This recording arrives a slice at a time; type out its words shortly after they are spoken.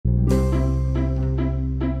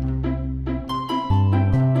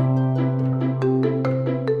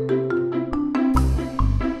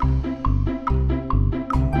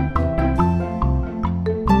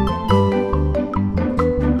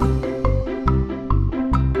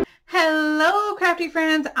crafty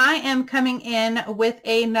friends, I am coming in with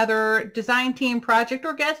another design team project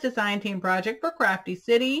or guest design team project for Crafty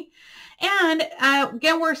City. And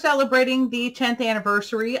again, we're celebrating the 10th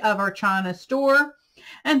anniversary of our China store.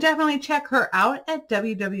 And definitely check her out at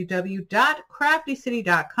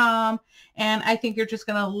www.craftycity.com. And I think you're just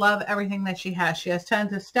going to love everything that she has. She has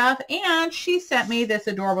tons of stuff. And she sent me this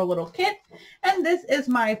adorable little kit. And this is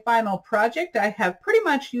my final project. I have pretty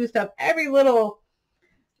much used up every little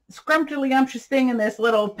scrumptious thing in this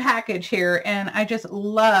little package here, and I just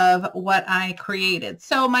love what I created.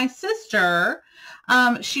 So my sister,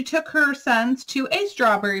 she took her sons to a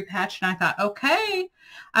strawberry patch, and I thought, okay,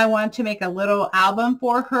 I want to make a little album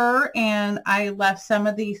for her, and I left some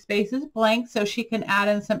of the spaces blank so she can add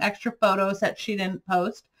in some extra photos that she didn't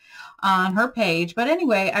post on her page. But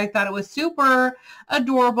anyway, I thought it was super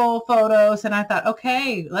adorable photos, and I thought,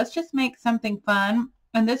 okay, let's just make something fun.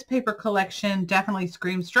 And this paper collection definitely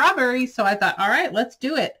screams strawberry. So I thought, all right, let's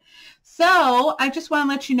do it. So I just want to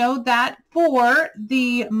let you know that for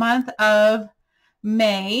the month of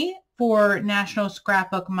May, for National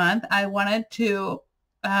Scrapbook Month, I wanted to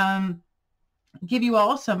give you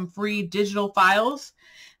all some free digital files.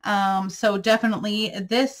 So definitely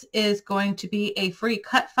this is going to be a free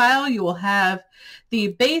cut file. You will have the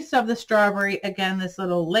base of the strawberry, again, this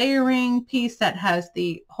little layering piece that has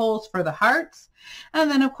the holes for the hearts. And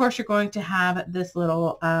then of course you're going to have this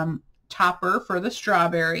little topper for the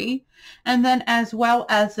strawberry, and then as well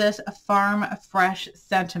as this Farm Fresh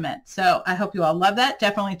sentiment. So I hope you all love that.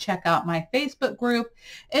 Definitely check out my Facebook group.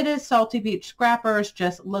 It is Salty Beach Scrappers.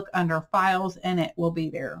 Just look under files and it will be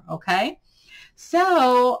there. Okay.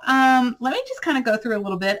 So let me just kind of go through a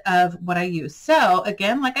little bit of what I use. So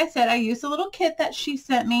again, like I said, I used a little kit that she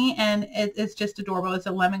sent me, and it's just adorable. It's a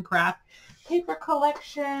Lemoncraft paper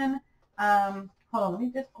collection. Hold on, let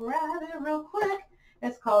me just grab it real quick.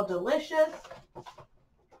 It's called Delicious.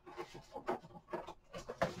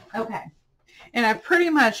 Okay. And I pretty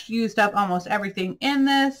much used up almost everything in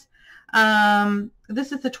this.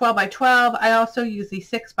 This is the 12 by 12. I also use the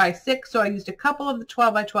 6 by 6. So I used a couple of the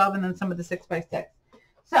 12 by 12 and then some of the 6 by 6.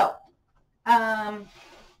 So,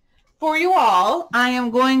 for you all, I am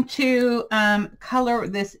going to color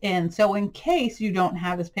this in. So in case you don't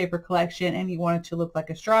have this paper collection and you want it to look like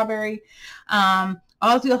a strawberry, all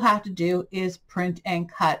you'll have to do is print and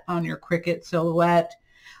cut on your Cricut Silhouette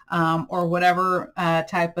or whatever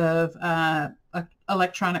type of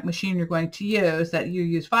electronic machine you're going to use that you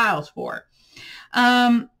use files for.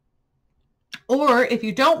 Or if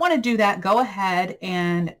you don't want to do that, go ahead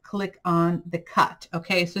and click on the cut.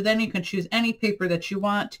 Okay, so then you can choose any paper that you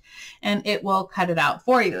want and it will cut it out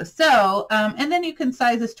for you. So, and then you can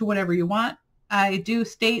size this to whatever you want. I do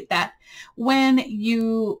state that when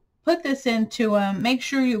you put this into make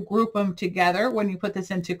sure you group them together. When you put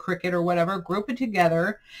this into Cricut or whatever, group it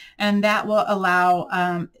together, and that will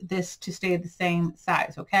allow this to stay the same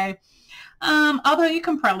size. Okay. Although you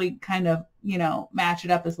can probably kind of, you know, match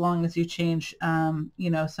it up as long as you change, you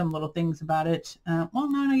know, some little things about it. Well,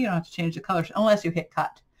 no, you don't have to change the colors unless you hit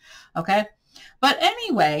cut. Okay. But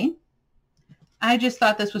anyway, I just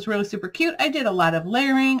thought this was really super cute. I did a lot of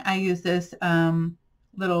layering. I used this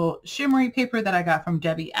little shimmery paper that I got from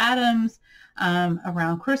Debbie Adams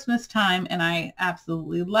around Christmas time, and I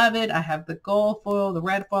absolutely love it. I have the gold foil, the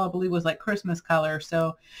red foil, I believe was like Christmas color.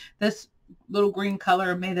 So this little green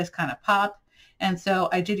color made this kind of pop. And so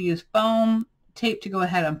I did use foam tape to go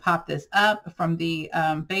ahead and pop this up from the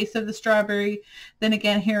base of the strawberry. Then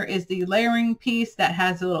again, here is the layering piece that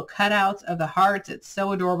has the little cutouts of the hearts. It's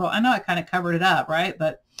so adorable. I know I kind of covered it up, right?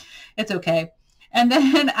 But it's okay. And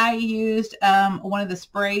then I used one of the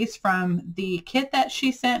sprays from the kit that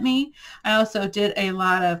she sent me. I also did a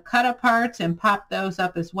lot of cut aparts and popped those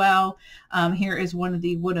up as well. Here is one of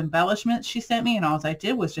the wood embellishments she sent me, and all I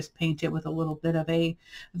did was just paint it with a little bit of a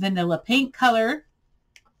vanilla paint color.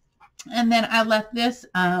 And then I left this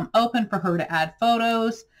open for her to add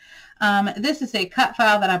photos. This is a cut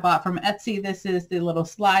file that I bought from Etsy. This is the little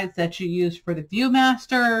slides that you use for the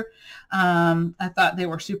Viewmaster. I thought they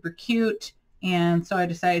were super cute. And so I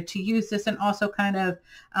decided to use this and also kind of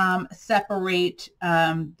separate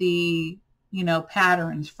the, you know,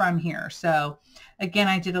 patterns from here. So again,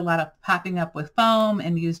 I did a lot of popping up with foam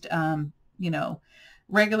and used, you know,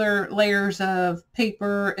 regular layers of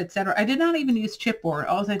paper, etc. I did not even use chipboard.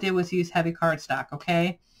 All I did was use heavy cardstock,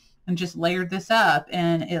 okay? And just layered this up,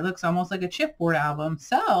 and it looks almost like a chipboard album.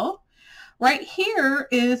 So right here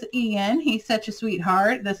is Ian. He's such a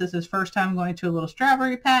sweetheart. This is his first time going to a little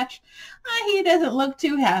strawberry patch. He doesn't look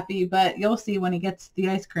too happy, but you'll see when he gets the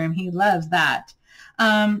ice cream. He loves that.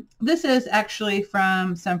 This is actually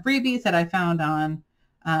from some freebies that I found on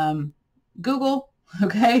Google.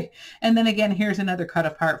 Okay. And then again, here's another cut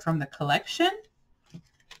apart from the collection.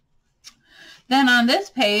 Then on this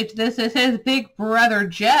page, this is his big brother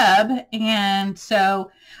Jeb. And so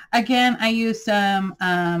again, I use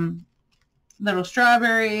some little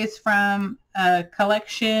strawberries from a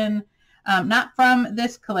collection, not from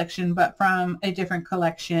this collection, but from a different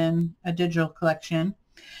collection, a digital collection.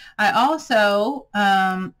 I also,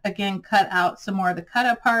 again, cut out some more of the cut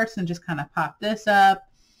up parts and just kind of pop this up.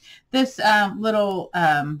 This little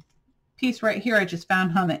piece right here I just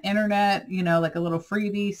found on the internet, you know, like a little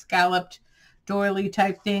freebie scalloped doily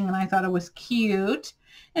type thing, and I thought it was cute.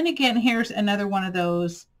 And again, here's another one of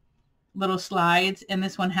those little slides, and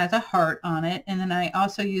this one has a heart on it. And then I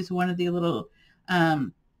also use one of the little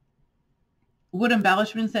wood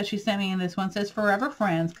embellishments that she sent me, and this one says Forever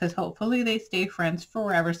Friends, because hopefully they stay friends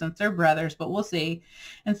forever since they're brothers, but we'll see.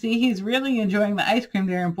 And see, he's really enjoying the ice cream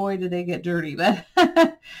there, and boy, did they get dirty, but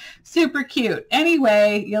super cute.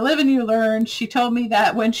 Anyway, you live and you learn. She told me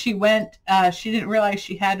that when she went, she didn't realize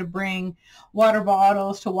she had to bring water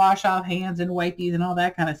bottles to wash off hands and wipies and all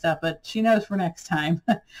that kind of stuff, but she knows for next time.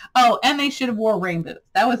 Oh, and they should have wore rain boots.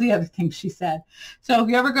 That was the other thing she said. So if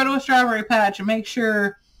you ever go to a strawberry patch, make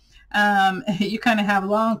sure you kind of have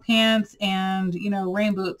long pants and, you know,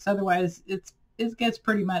 rain boots. Otherwise, it gets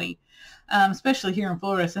pretty muddy, especially here in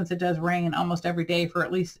Florida, since it does rain almost every day for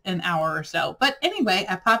at least an hour or so. But anyway,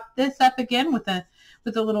 I popped this up again with the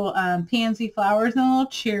little pansy flowers and the little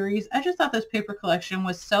cherries. I just thought this paper collection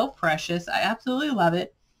was so precious. I absolutely love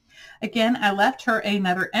it. Again, I left her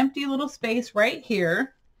another empty little space right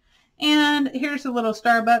here. And here's a little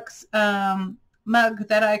Starbucks mug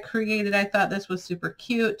that I created. I thought this was super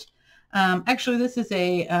cute. Actually, this is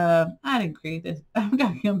a, I didn't create this. I'm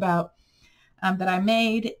talking about that I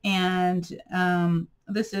made. And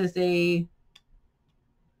this is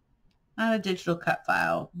not a digital cut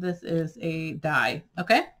file. This is a die.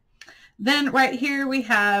 Okay. Then right here we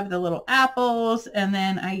have the little apples. And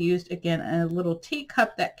then I used, again, a little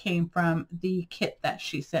teacup that came from the kit that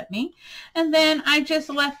she sent me. And then I just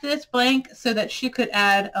left this blank so that she could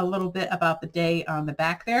add a little bit about the day on the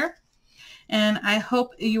back there. And I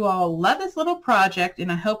hope you all love this little project,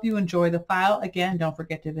 and I hope you enjoy the file. Again, don't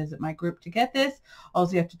forget to visit my group to get this.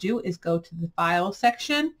 All you have to do is go to the file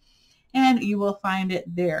section, and you will find it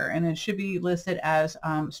there. And it should be listed as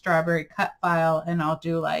strawberry cut file, and I'll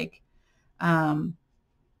do like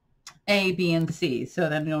A, B, and C. So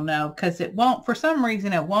then you'll know, because it won't, for some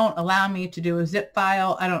reason, it won't allow me to do a zip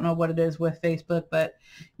file. I don't know what it is with Facebook, but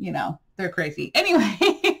you know, they're crazy.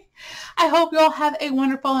 Anyway. I hope you all have a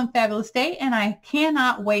wonderful and fabulous day, and I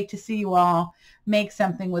cannot wait to see you all make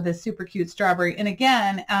something with this super cute strawberry. And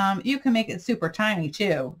again, you can make it super tiny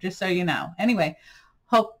too, just so you know. Anyway,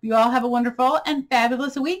 hope you all have a wonderful and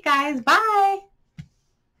fabulous week, guys. Bye.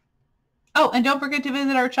 Oh, and don't forget to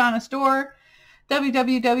visit our Chana store,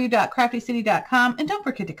 www.craftycity.com. And don't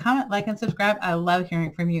forget to comment, like, and subscribe. I love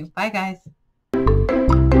hearing from you. Bye, guys.